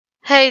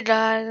Hey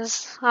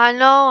guys, I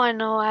know,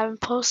 I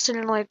haven't posted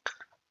in like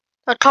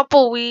a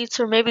couple weeks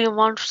or maybe a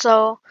month or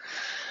so,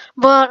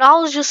 but I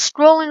was just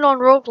scrolling on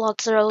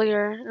Roblox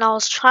earlier and I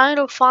was trying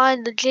to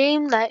find the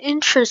game that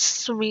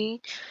interests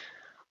me,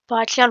 but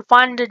I can't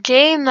find the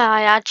game that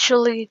I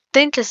actually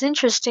think is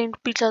interesting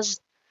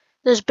because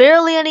there's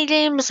barely any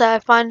games that I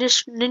find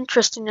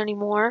interesting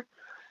anymore.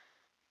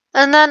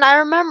 And then I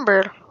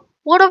remembered,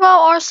 what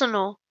about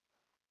Arsenal?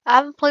 I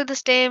haven't played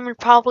this game in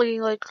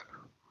probably like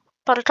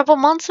about a couple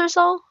months or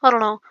so. I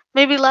don't know.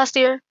 Maybe last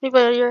year, maybe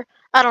a year.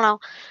 I don't know.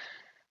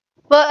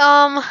 But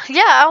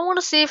yeah, I want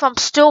to see if I'm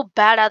still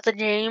bad at the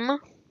game.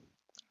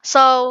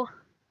 So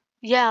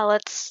yeah,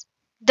 let's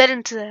get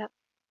into that.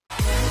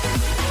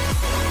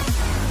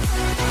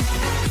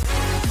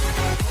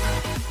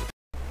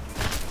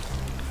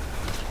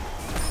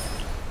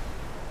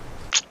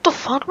 What the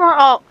fuck, bro?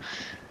 Oh,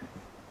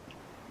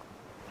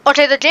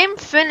 okay. The game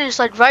finished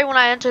like right when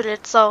I entered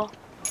it, so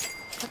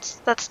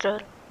that's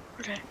good.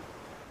 Okay.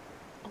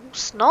 Oh,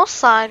 snow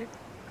side.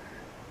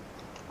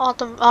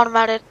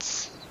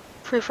 Automatics.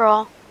 Free for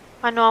all.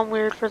 I know I'm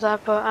weird for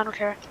that, but I don't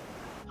care.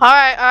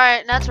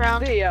 Alright, next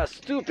round. They are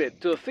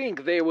stupid to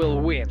think they will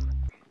win.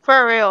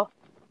 For real.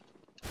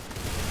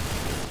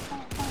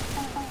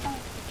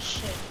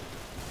 Shit.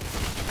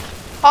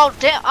 Oh,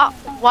 damn.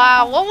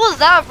 Wow, what was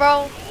that,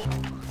 bro?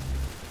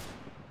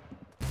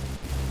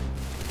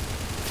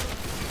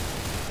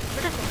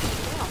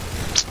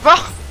 Bro,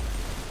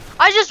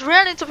 I just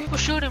ran into people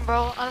shooting,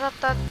 bro.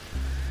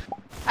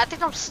 I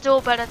think I'm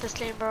still bad at this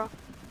game, bro.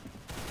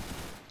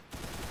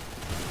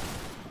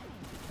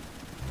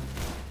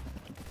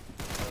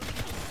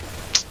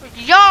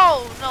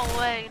 Yo, no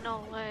way,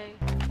 no way.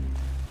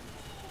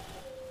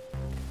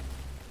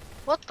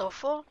 What the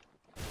fuck?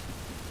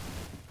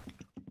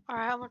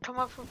 Alright, I'm gonna come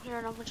up from here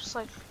and I'm gonna just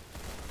like...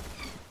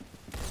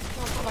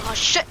 Oh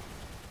shit!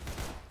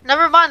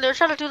 Never mind, they're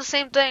trying to do the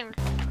same thing.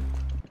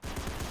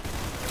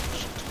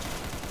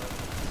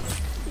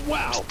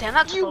 Wow! Damn,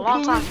 that took You a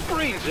long blew time. his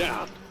brains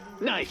out.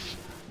 Nice.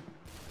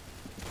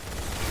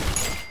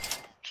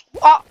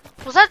 Oh,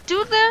 was that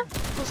dude there?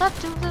 Was that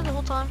dude there the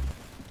whole time?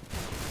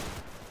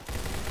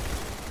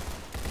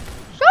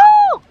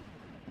 Yo!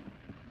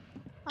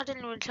 I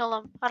didn't even kill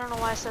him. I don't know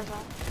why I said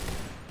that.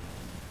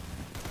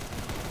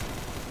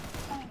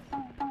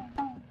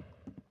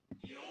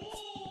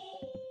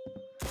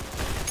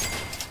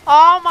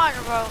 Oh my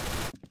bro.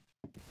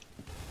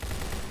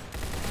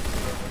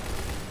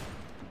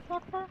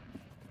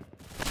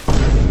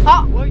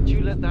 Oh! Why'd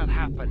you let that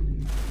happen?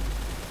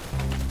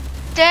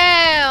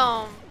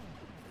 Damn!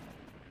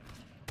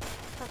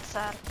 That's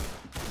sad.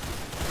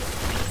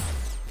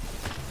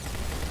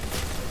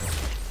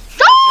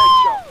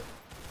 Headshot.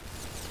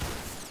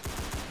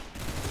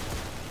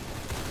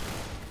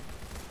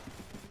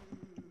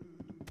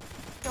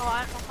 Yo,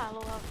 I'm kind of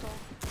low health though.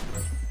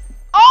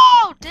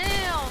 Oh, damn!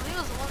 He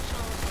was one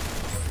shot.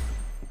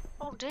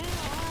 Oh, damn.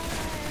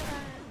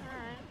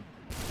 Alright.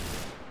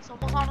 It's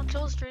almost on a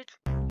kill streak.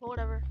 But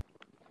whatever.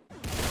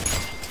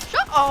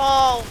 Shut.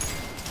 Oh!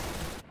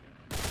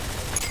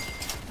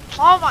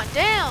 Oh my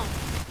damn!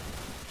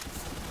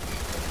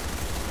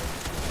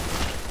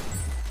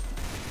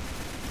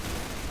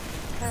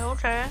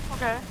 Okay.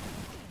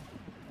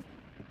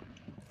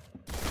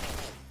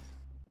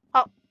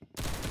 Oh.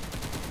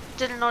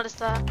 Didn't notice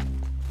that.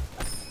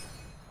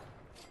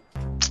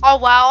 Oh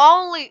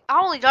wow, I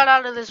only got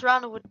out of this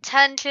round with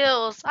 10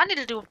 kills. I need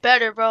to do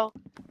better, bro.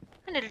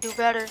 I need to do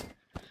better.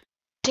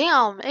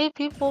 Damn, 8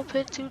 people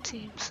pick 2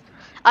 teams.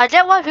 I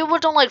get why people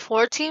don't like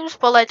 4 teams,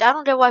 but like I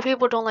don't get why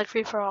people don't like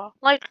free for all.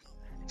 Like,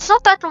 it's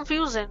not that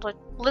confusing. Like,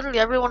 literally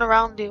everyone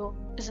around you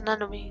is an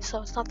enemy,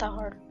 so it's not that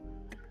hard.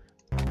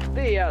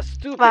 They are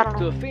stupid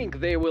to think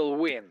they will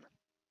win.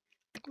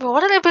 Bro,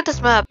 why did I pick this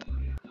map?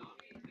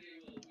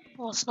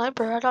 Oh,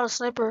 sniper. I got a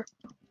sniper.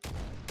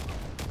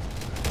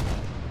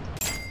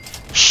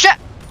 Shit!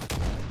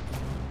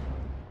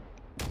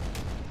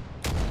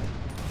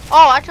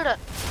 Oh, that could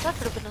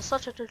have been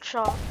such a good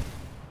shot.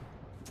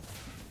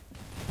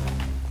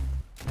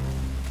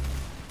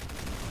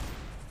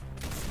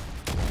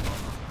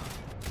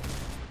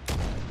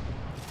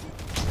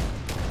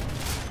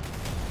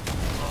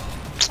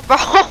 Bro,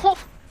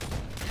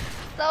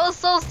 that was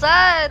so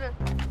sad.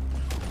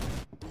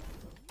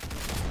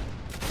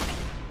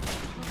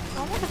 I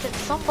want to get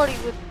somebody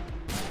with.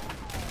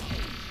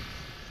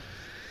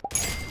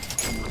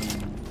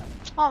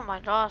 Oh my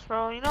gosh,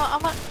 bro. You know,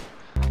 I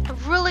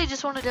really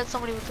just want to get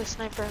somebody with a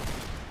sniper,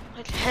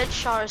 like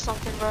headshot or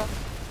something, bro.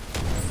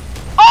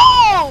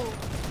 Oh!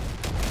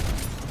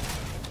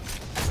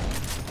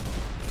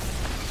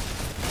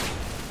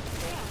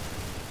 Damn.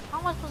 How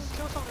am I supposed to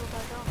kill somebody with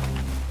that gun?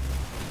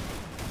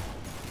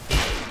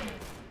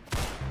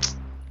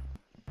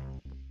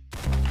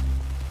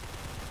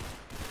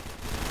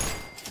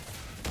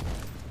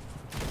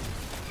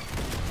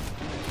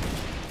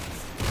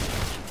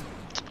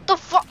 The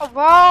fuck,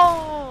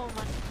 bro?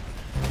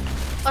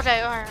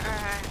 Okay, alright.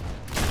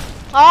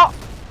 Oh!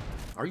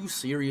 Are you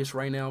serious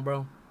right now,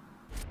 bro?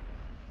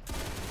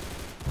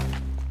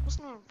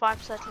 Wasn't even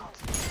 5 seconds.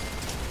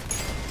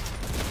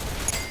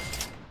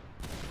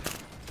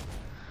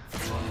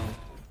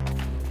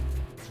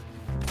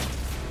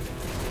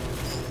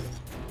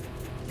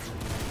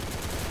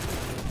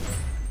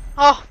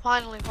 Oh,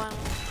 finally.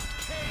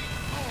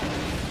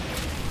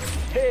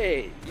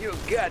 Hey, you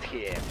got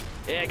him.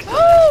 Excellent.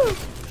 Woo!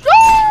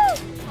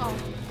 Oh.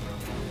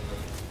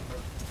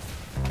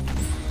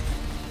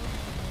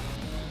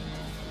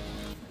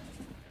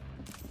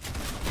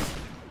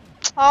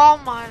 Oh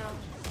my god.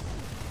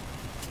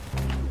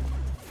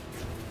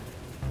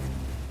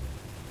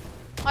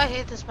 I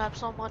hate this map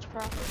so much,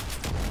 bro.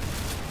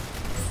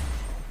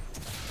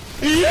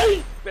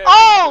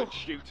 Oh!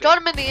 Got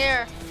him in the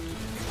air.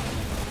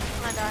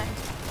 I died.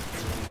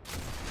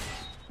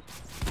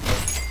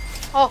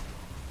 Oh.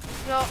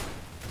 Yo.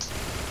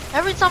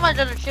 Every time I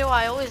do a kill,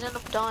 I always end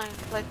up dying.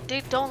 Like,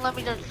 they don't let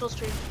me do a kill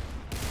streak.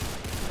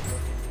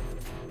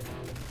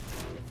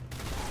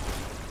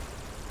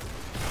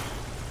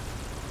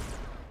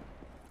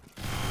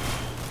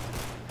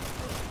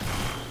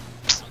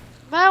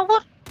 Man,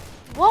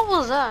 what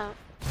was that?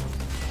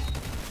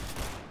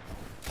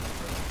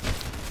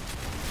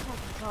 Oh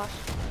my gosh.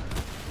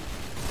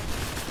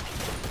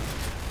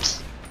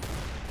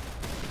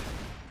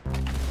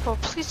 Bro,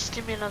 please just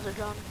give me another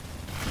gun.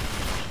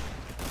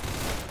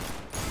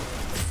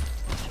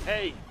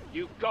 Hey,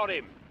 you got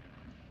him.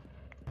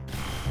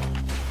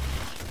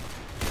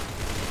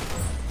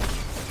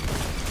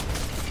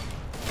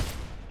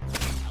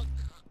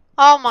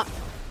 Oh my.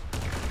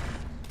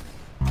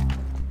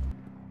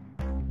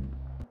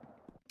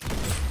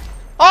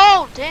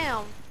 Oh,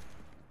 damn.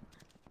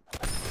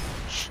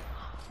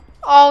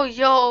 Oh,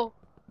 yo.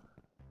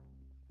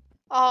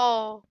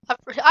 Oh,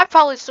 I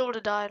probably still would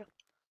have died.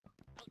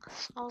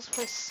 I was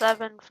placed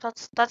 7.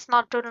 That's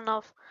not good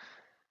enough.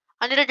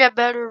 I need to get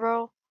better,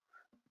 bro.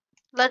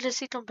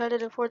 Legacy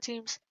competitive 4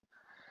 teams.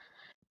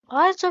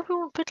 Why is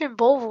everyone picking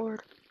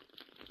Bulwark?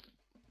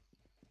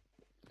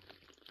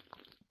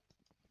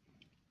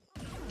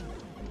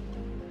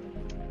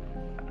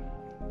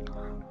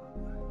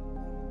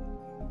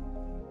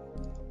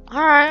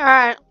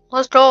 Alright,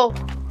 let's go.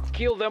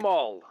 Kill them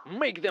all.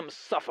 Make them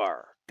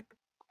suffer.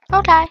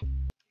 Okay.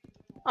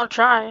 I'll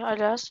try, I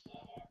guess.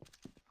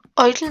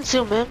 Oh, you can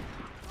zoom in.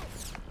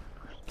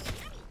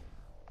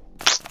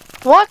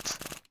 What?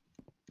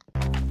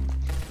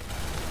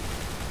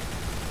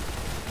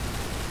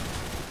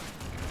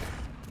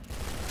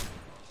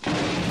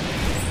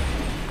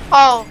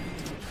 Oh.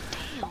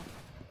 Damn.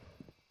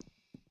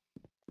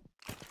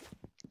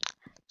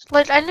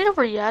 Like, I need to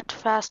react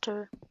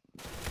faster.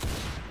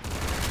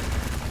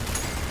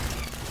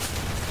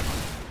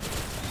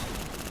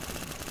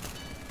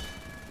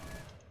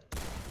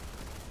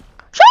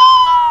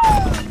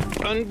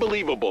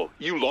 Unbelievable.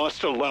 You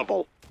lost a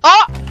level.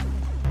 Oh!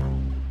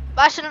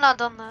 I should have not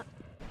done that.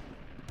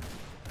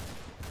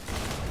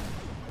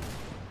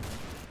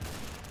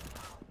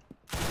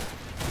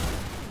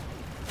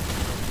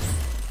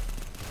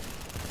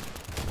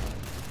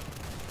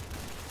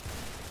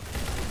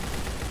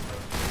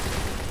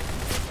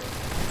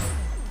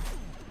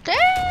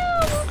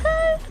 Damn,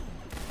 okay.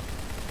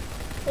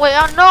 Wait,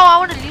 no, I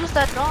want to use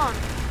that gun.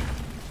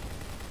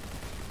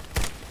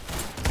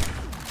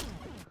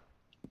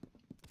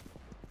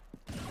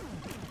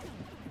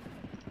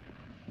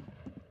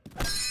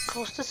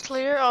 Coast is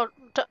clear. Oh,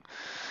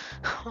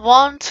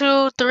 1,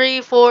 2,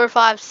 3, 4,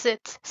 5,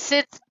 6.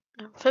 Sit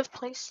in 5th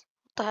place.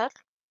 What the heck?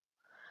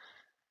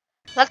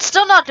 That's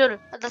still not good.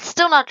 That's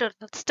still not good.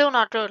 That's still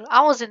not good.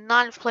 I was in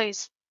 9th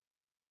place.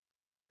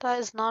 That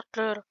is not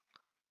good.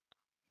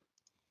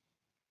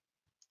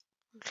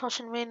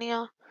 Concussion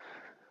Mania.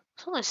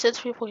 There's only 6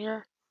 people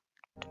here.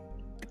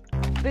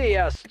 They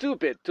are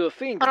stupid to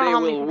think I don't know they how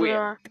many will people there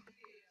win. are.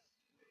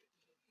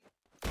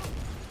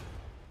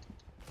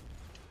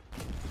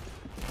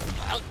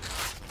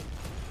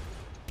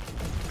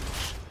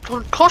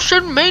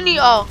 Concussion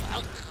Mania!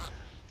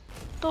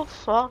 The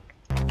fuck?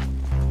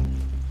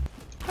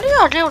 How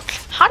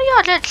do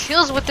y'all get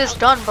kills with this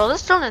gun, bro?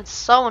 This gun is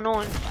so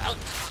annoying.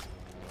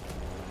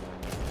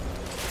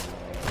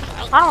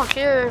 I don't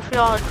care if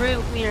y'all agree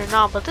with me or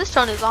not, but this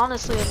gun is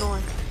honestly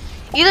annoying.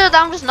 Either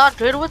I'm just not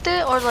good with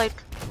it, or like,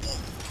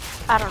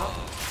 I don't know.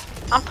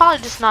 I'm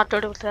probably just not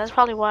good with it. That's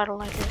probably why I don't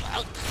like it.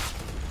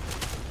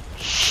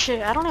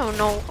 Shit, I don't even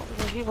know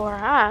where people are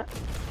at.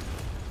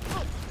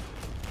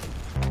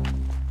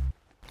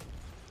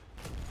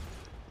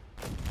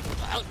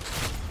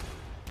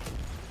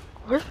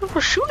 Where's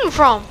people shooting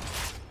from?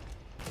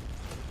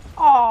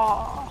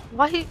 Oh,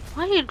 why he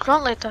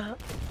grunt like that?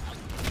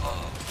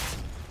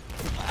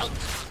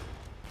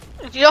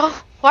 Yo,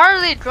 why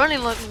are they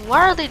grunting like?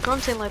 Why are they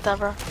grunting like that,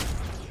 bro?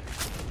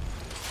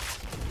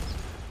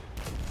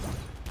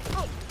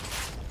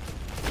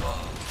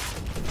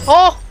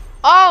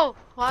 Oh,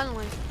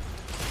 finally.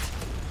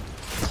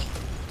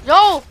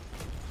 Yo,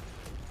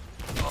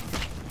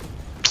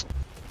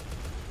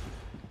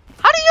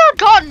 how do you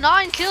got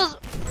 9 kills?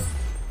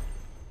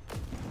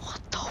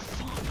 What the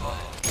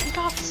fuck? He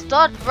got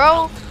stunned,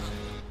 bro.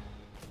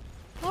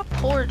 What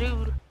poor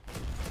dude.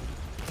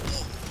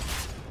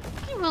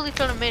 really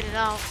could have made it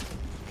out.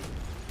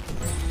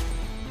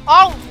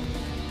 Oh!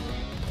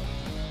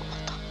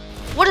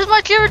 What is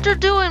my character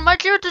doing? My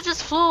character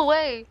just flew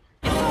away.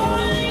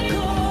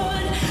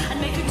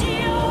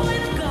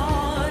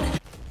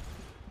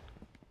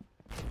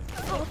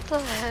 What the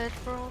heck,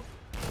 bro?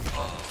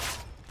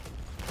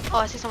 Oh,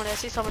 I see somebody. I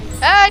see somebody.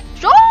 Hey,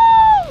 Joe!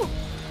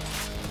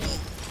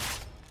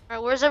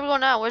 Alright, where's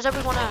everyone at? Where's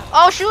everyone at?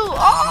 Oh, shoot!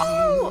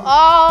 Oh!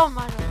 Oh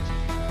my god.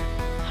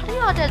 How do you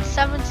all dead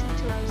 17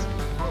 kills?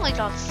 I only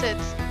got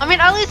 6. I mean,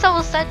 at least I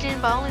was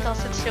second, but I only got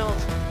 6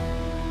 kills.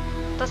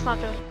 That's not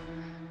good.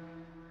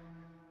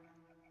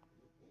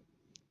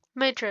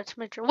 Matrix.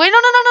 Wait, no!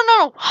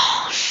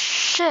 Oh,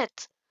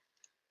 shit.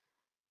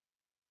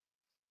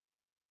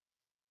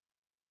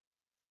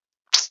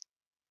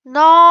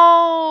 No!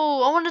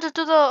 I wanted to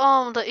do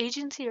the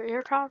agency or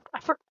aircraft.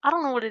 I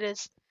don't know what it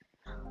is.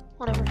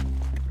 Whatever.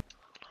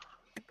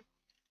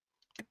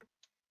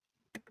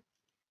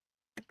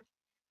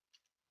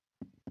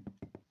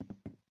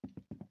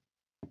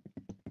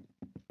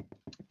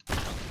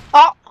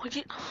 Oh!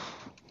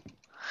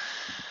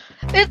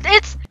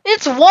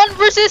 It's 1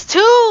 versus 2!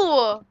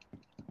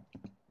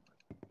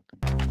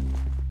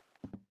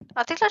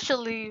 I think I should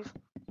leave.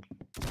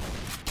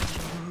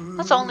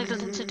 That's the only good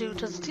thing to do,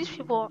 because these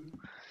people...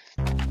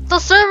 The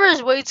server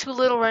is way too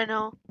little right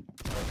now.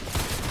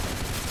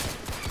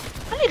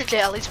 I need to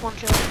get at least 1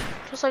 kill.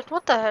 Just like,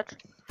 what the heck?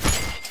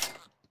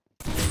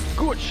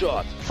 Good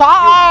shot.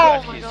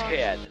 Oh my his gosh.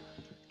 head.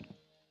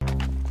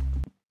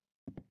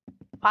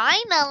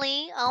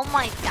 Finally! Oh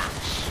my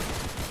gosh.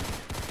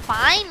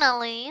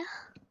 Finally!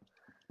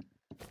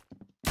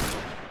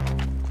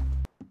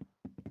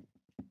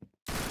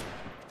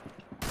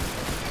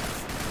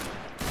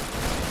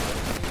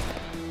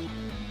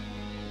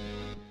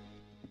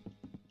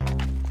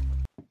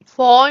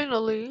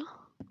 Finally!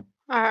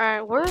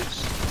 Alright,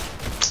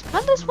 where's...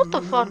 Man, this, what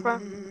the fuck, bro?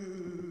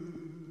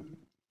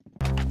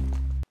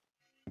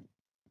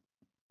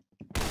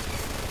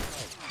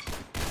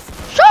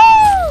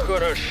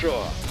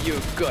 Хорошо, you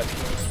got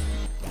him.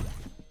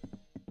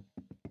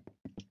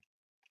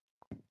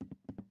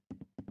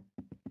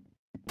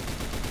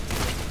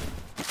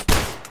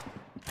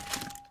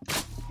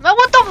 Man,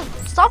 what the...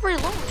 Stop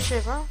reloading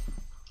shit, bro.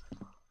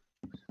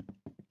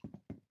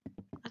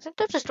 I think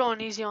they're just going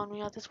easy on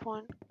me at this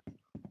point.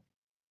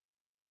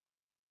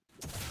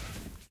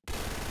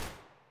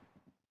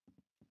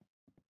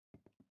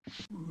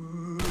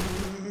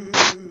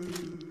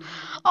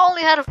 I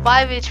only had a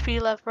 5 HP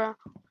left, bro.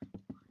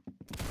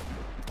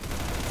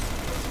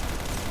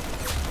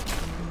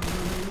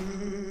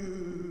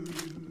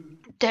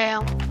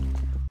 Damn.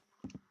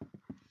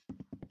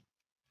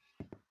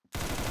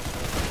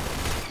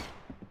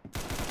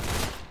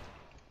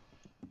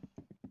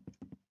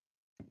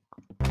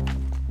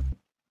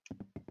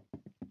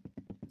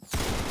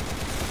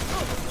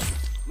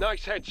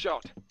 Nice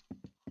headshot.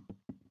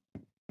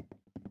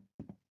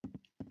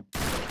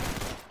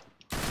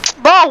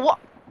 Bro, what?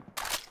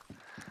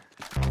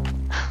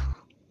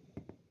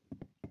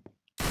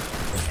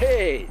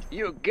 Hey,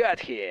 you got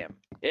him.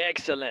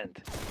 Excellent.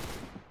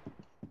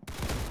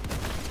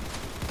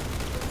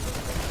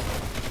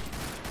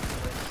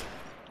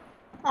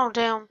 Oh,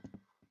 damn.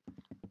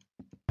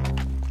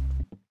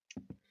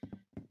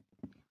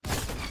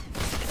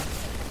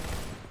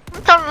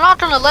 I'm not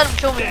gonna let him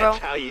kill me, bro.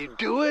 That's how you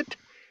do it?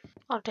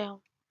 Oh,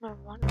 damn. Never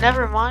mind.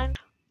 Never mind.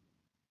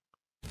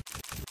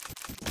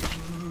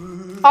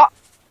 Oh.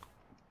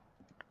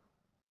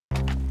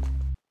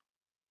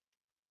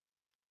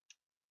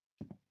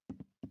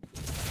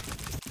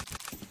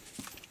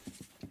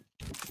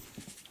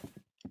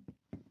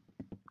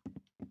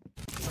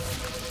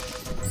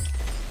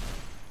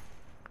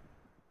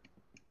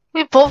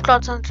 We both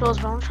got 10 kills,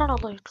 bro. I'm trying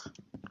to, like...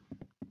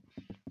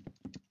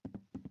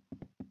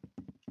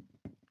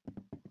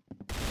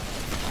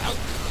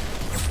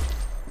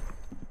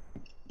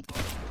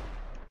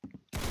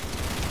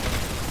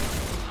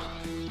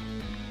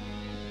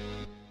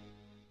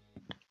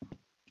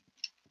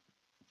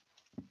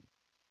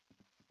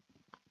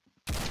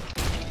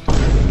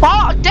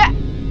 Oh, damn!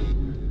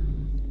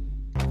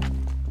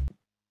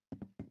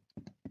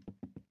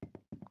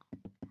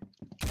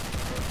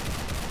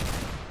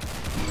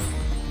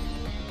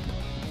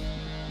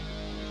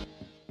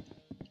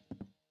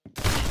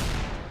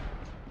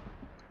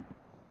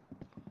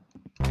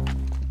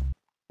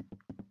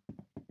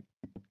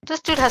 This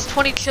dude has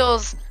 20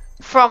 kills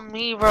from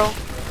me, bro.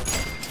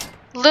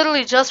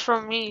 Literally just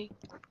from me.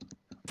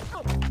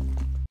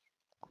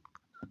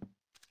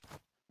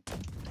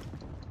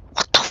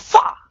 What the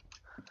fuck?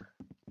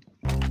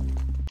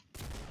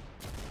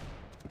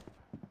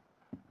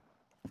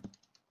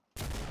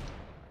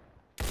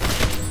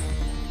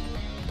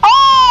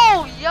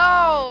 Oh,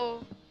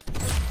 yo!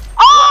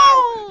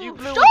 Oh! You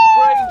blew his shit!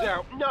 brains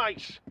out.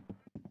 Nice.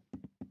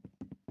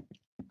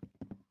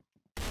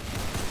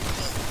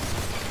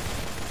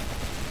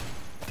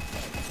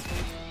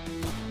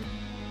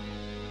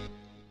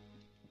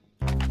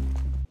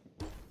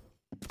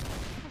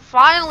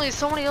 Finally,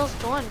 somebody else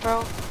joined, bro.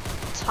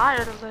 I'm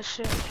tired of this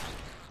shit.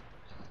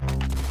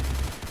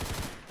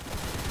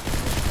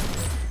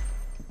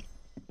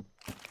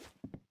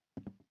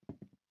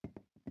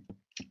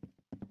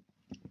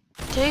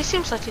 Yeah, he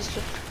seems like he's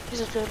good.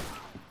 He's a dude.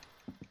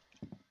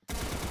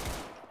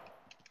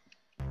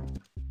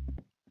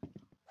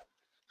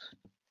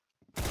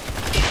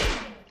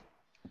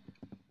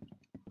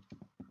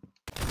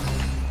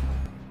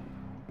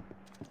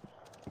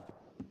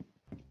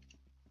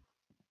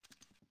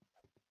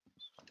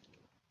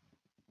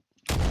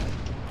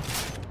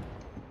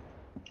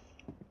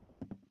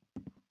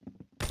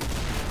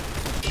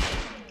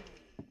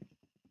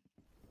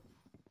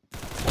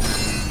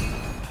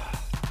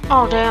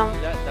 Oh damn.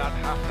 Let that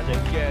happen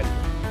again.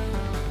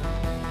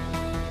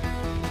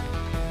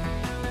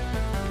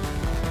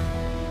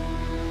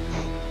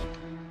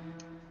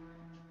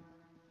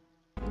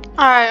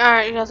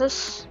 Alright, yeah,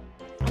 this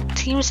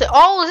team said,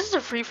 oh, is this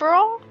a free for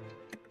all?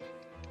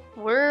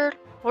 Word.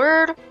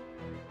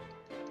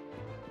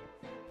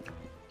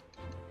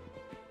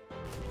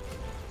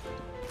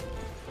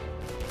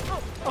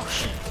 Oh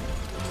shit.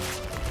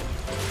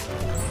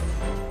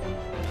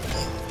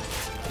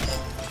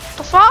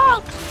 The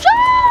fuck?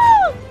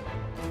 Jump!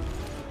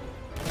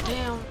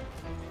 Damn.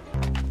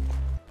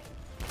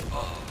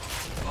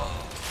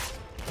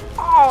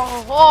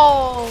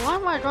 Oh, why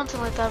am I grunting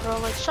like that, bro?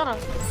 Like, shut up.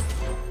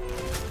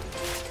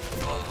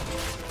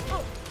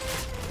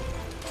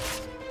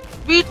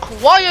 Be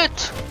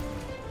quiet!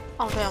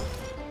 Oh, damn.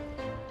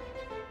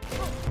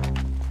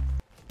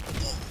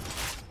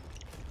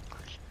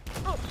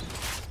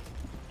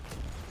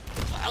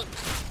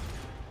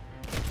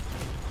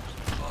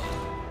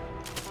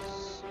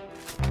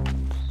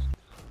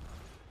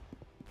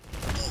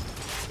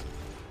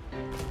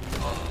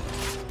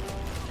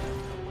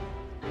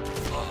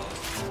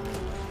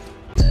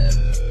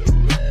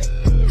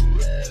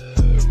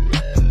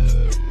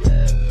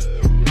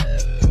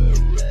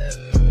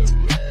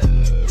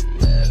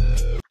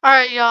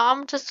 Alright, yeah,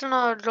 I'm just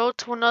gonna go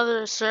to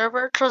another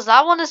server, cause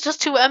that one is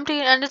just too empty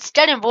and it's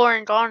getting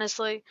boring,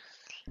 honestly.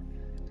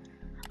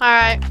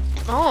 Alright.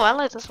 Oh, I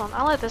like this one.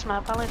 I like this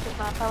map. I like this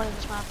map.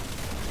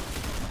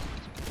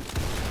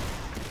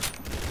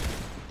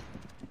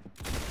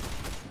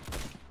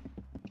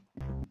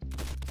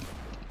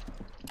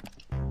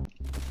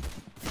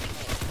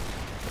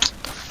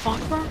 The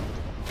fuck, bro?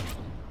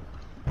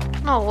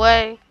 No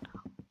way.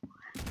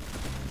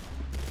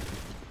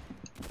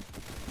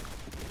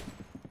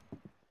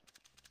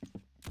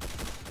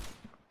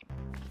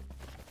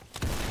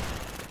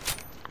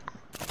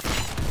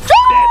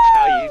 That's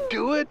how you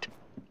do it?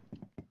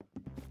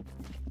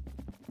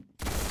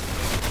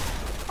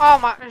 Oh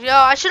my, yo,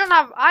 I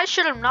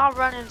should have not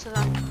run into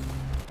them.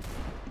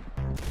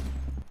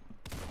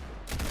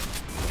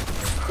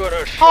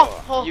 Good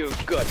shot. Oh. You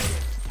got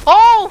it.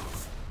 Oh!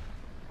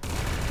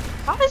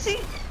 How is he?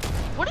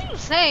 What are you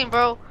saying,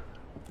 bro?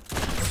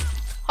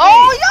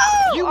 Oh,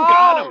 yo! you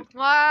got him.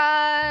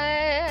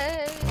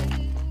 My... I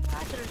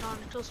could have gone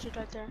to kill street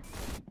right there.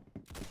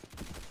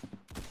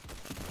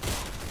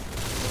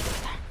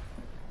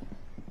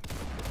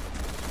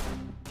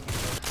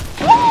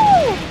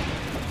 Woo!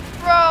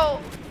 Bro!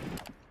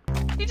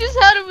 He just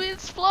had me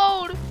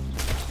explode!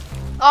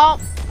 Oh!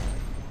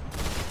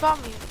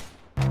 Got me.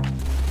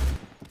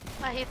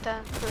 I hate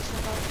that person,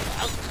 though.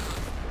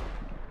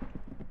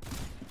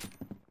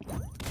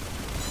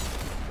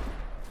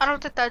 I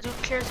don't think that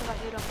dude cares if I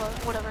hate him, but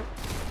whatever.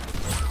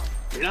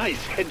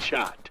 Nice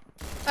headshot.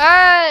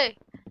 Hey!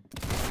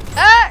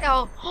 Hey!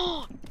 Oh!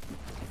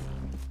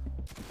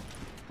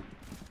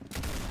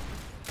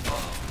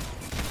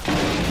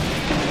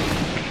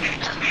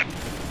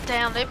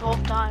 Damn, they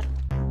both died.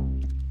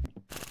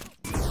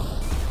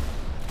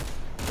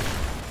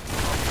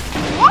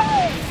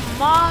 Oh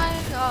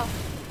my god.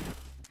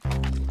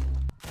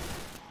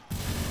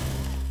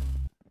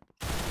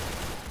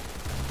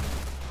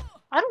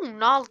 I do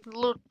not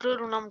look good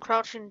when I'm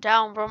crouching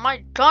down, bro. My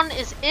gun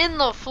is in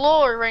the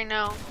floor right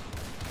now.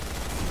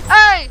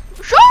 Hey!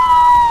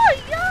 Shot!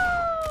 Yo!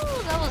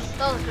 That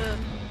was good.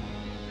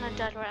 And I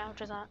died right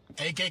after that.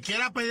 El que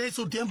quiera perder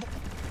su tiempo.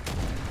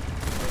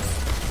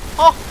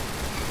 Oh!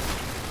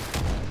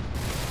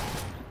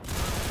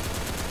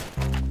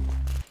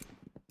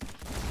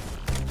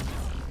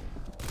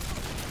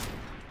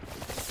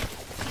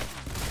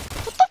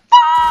 What the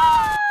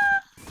fuck?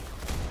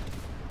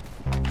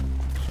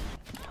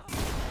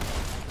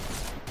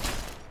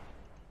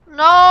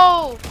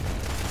 No!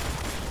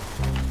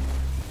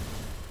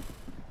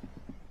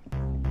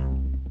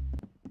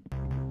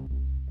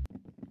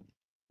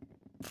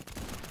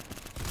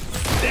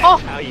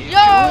 That's how you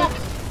yo! do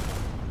it.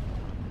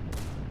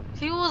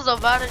 He was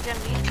about to get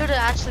me. He could have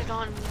actually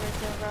gotten me right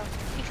there, bro.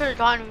 He could have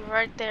gotten me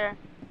right there.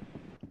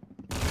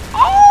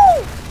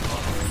 Oh!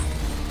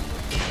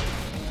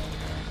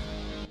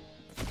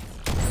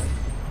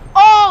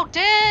 Oh,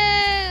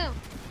 damn!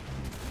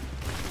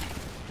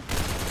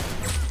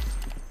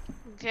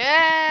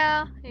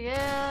 Yeah.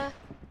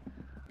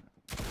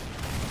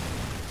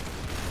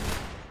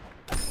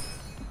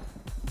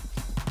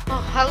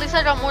 Oh, at least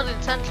I got more than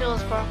 10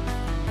 kills, bro.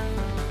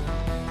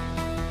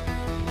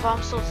 But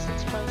I'm still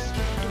 6th place.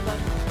 You can do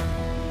better.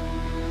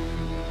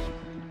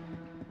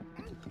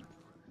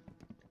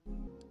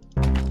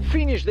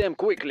 Finish them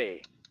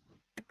quickly.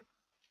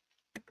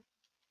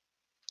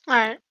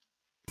 Alright.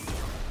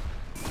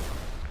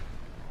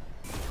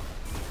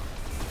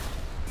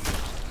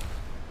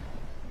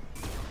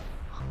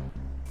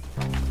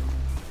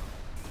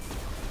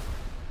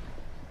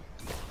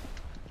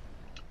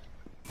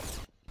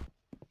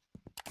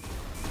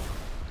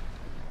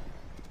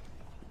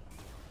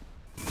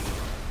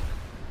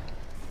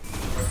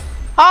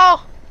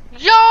 Oh!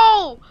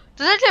 Yo!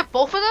 Did I get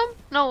both of them?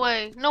 No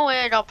way. No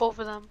way I got both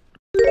of them.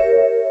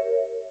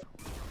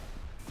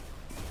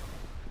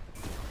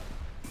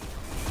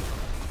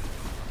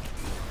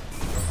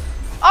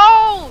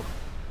 Oh!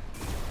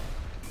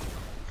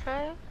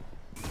 Okay.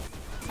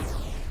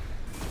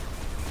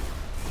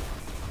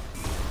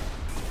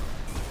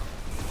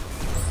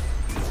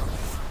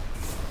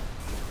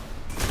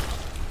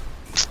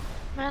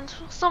 Man,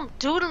 there's some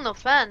dude in the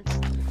fence.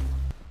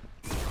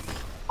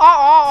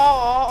 Oh,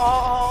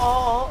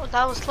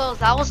 that was close,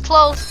 that was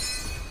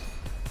close.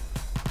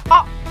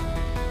 Oh!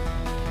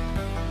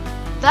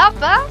 That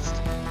fast?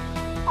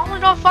 I only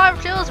got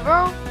 5 kills,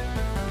 bro.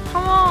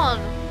 Come on.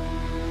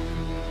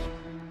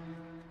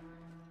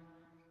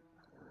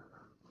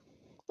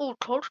 Oh,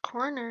 close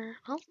corner.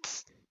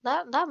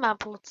 That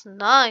map looks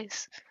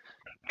nice.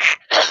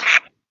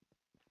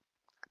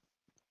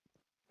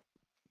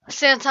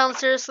 Sandtown,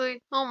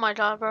 seriously? Oh my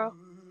god, bro.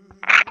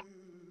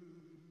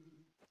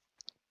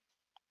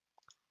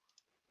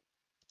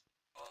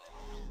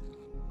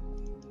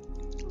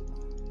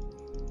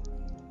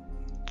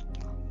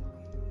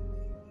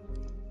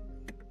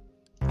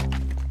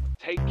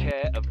 Take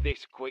care of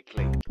this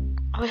quickly.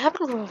 Are we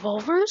having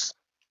revolvers?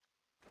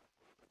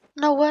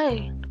 No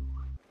way.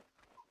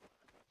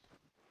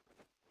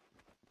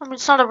 I mean,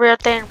 it's not a rare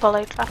thing, but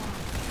like, I don't know.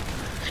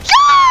 Yo!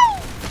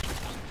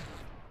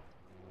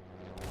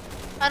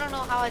 I don't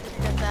know how I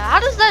didn't get that. How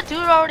does that dude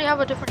already have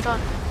a different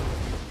gun?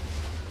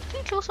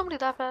 Did he kill somebody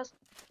that fast?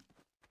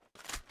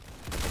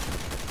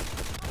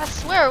 I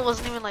swear it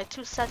wasn't even like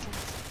 2 seconds.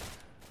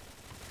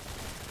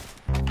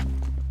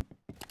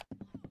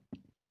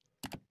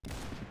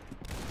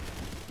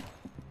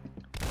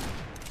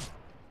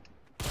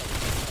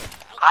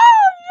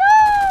 Oh no!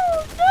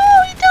 No!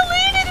 He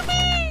deleted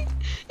me!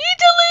 He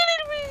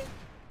deleted me!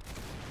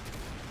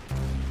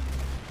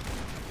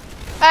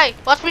 Hey!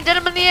 Watch me get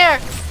him in the air!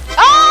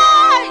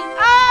 Ay!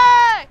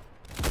 Ay!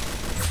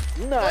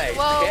 Nice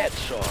Whoa.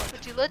 headshot.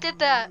 Would you look at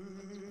that?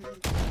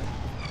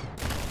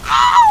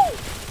 Ow!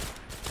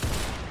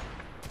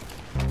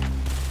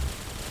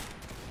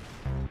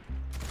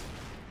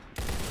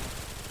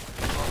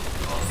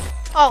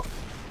 Oh!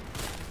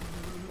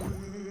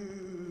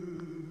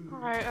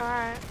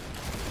 Alright.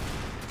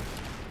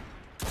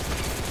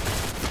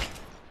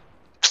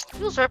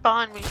 He was right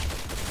behind me.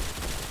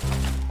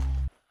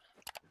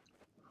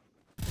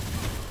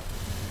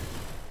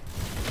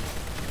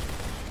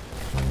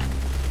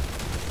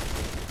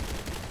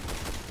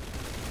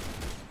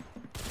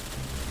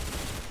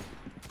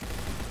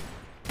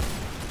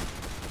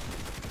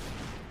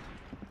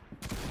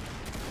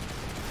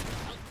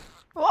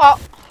 Oh!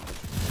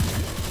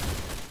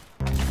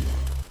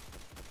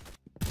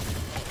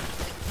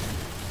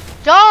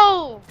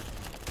 Yo!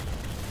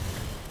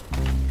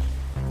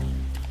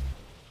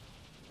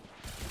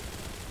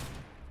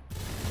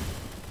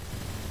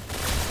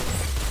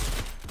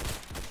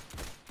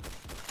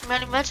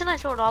 Man, imagine I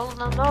killed all of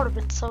them. That would have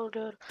been so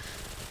good.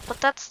 But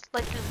that's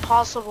like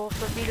impossible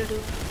for me to do.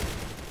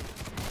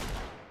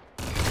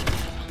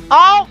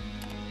 Oh!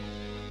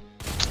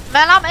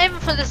 Man, I'm aiming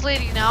for this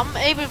lady now. I'm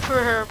aiming for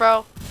her,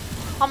 bro.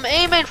 I'm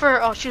aiming for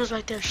her. Oh, she was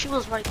right there. She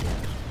was right there.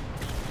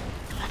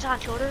 Imagine I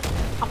killed her.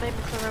 I'm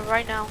aiming for her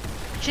right now.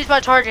 She's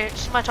my target.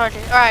 She's my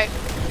target. Alright.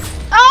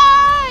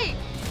 Ay!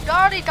 You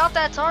already got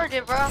that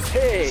target, bro.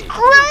 Hey, It's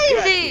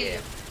crazy!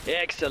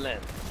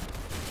 excellent.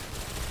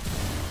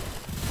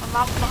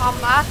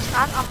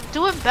 I'm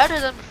doing better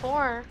than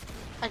before,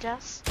 I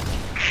guess.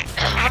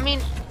 I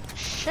mean,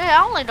 shit,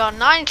 I only got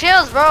 9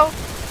 kills, bro.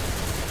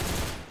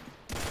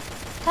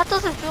 That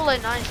doesn't feel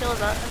like 9 kills.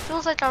 It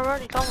feels like I've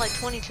already got like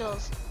 20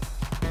 kills.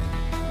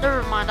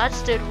 Never mind, I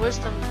just did worse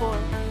than before.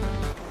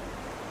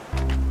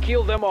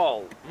 Kill them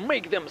all.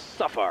 Make them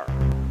suffer.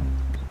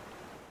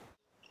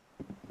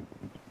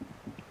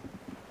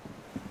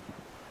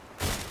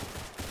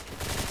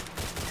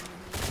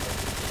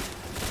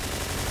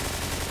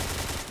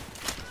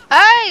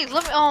 Hey,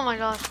 let me. Oh my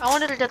gosh, I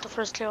wanted to get the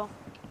first kill.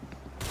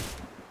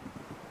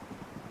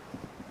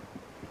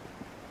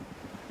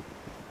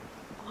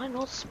 Oh, I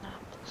know this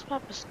map. This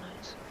map is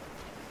nice.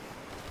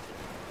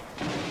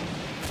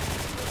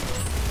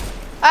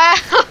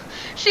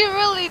 She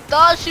really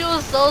thought she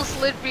was so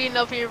slit being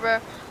up here, bro.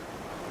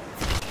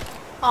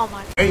 Oh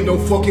my. Ain't no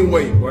fucking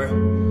way, boy.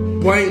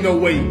 Boy, ain't no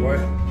way, boy.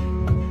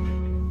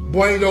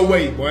 Boy, ain't no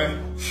way, boy.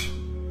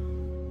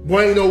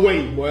 Boy, ain't no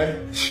way, boy.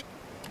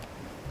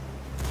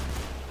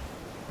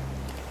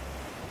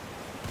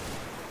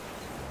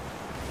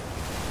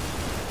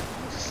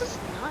 This is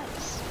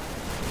nice.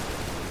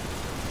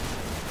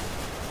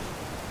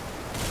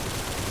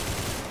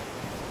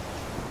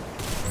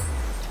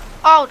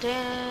 Oh,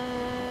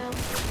 damn.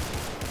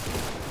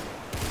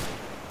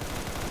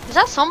 Is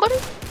that somebody?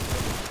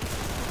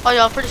 Oh,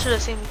 yeah, I'm pretty sure they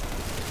see me.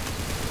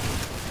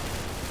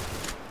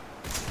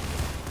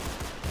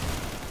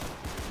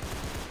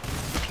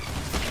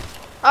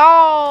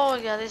 Oh,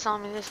 yeah, they saw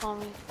me, they saw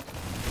me.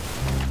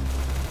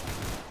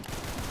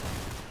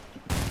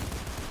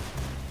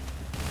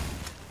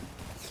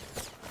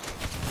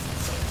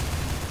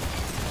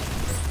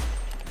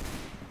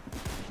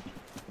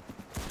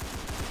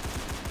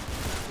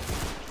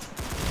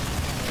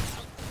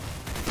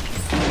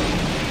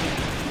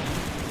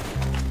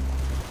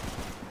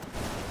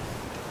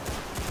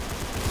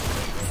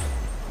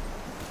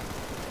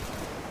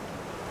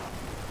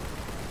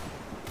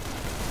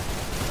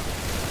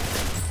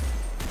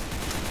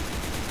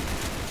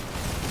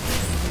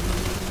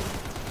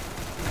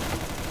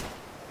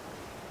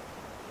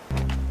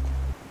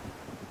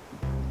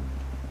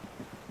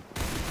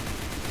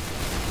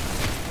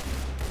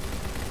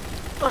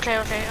 Okay,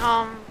 okay,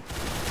 I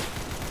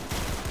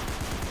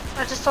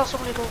just saw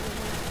somebody go over here.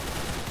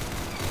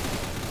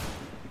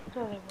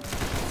 There they were.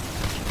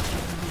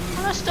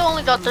 And I still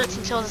only got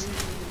 13 kills.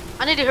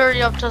 I need to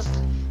hurry up because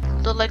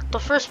the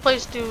first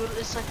place dude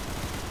is like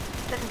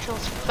getting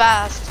kills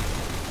fast.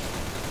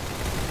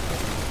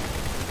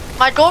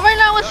 My goal right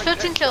now is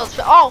 15 kills.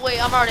 Oh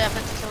wait, I'm already at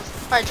 15 kills.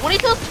 Alright, 20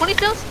 kills, 20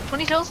 kills,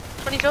 20 kills,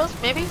 20 kills,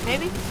 maybe.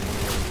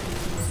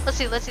 Let's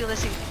see.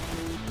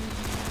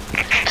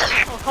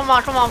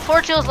 Oh, come on,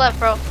 4 kills left,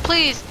 bro.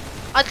 Please.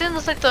 I think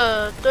it's like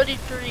the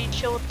 33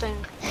 kill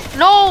thing.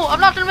 No, I'm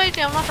not gonna make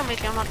it.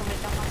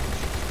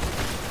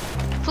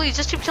 Please,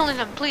 just keep killing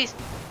him, please.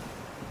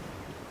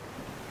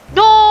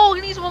 No,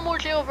 he needs one more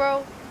kill,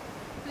 bro.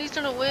 He's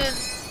gonna win.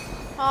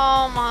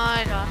 Oh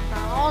my god, bro.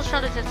 I was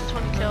trying to get to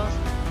 20 kills.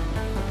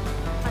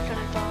 I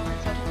couldn't.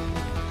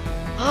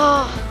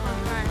 Oh,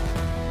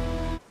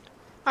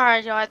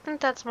 alright, yo, I think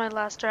that's my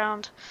last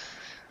round.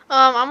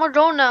 I'm gonna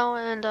go now,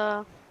 and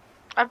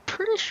I'm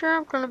pretty sure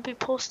I'm gonna be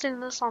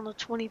posting this on the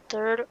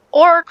 23rd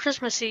or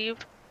Christmas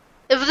Eve.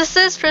 If this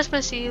is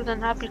Christmas Eve,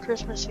 then happy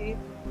Christmas Eve.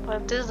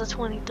 But if this is the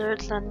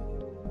 23rd, then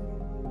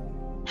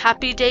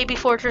happy day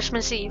before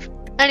Christmas Eve.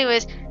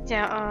 Anyways,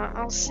 yeah,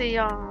 I'll see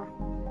y'all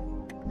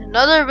in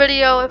another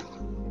video,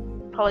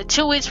 probably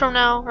 2 weeks from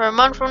now or a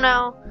month from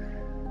now.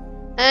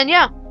 And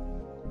yeah,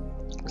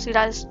 see you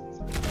guys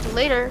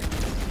later.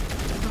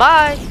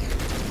 Bye.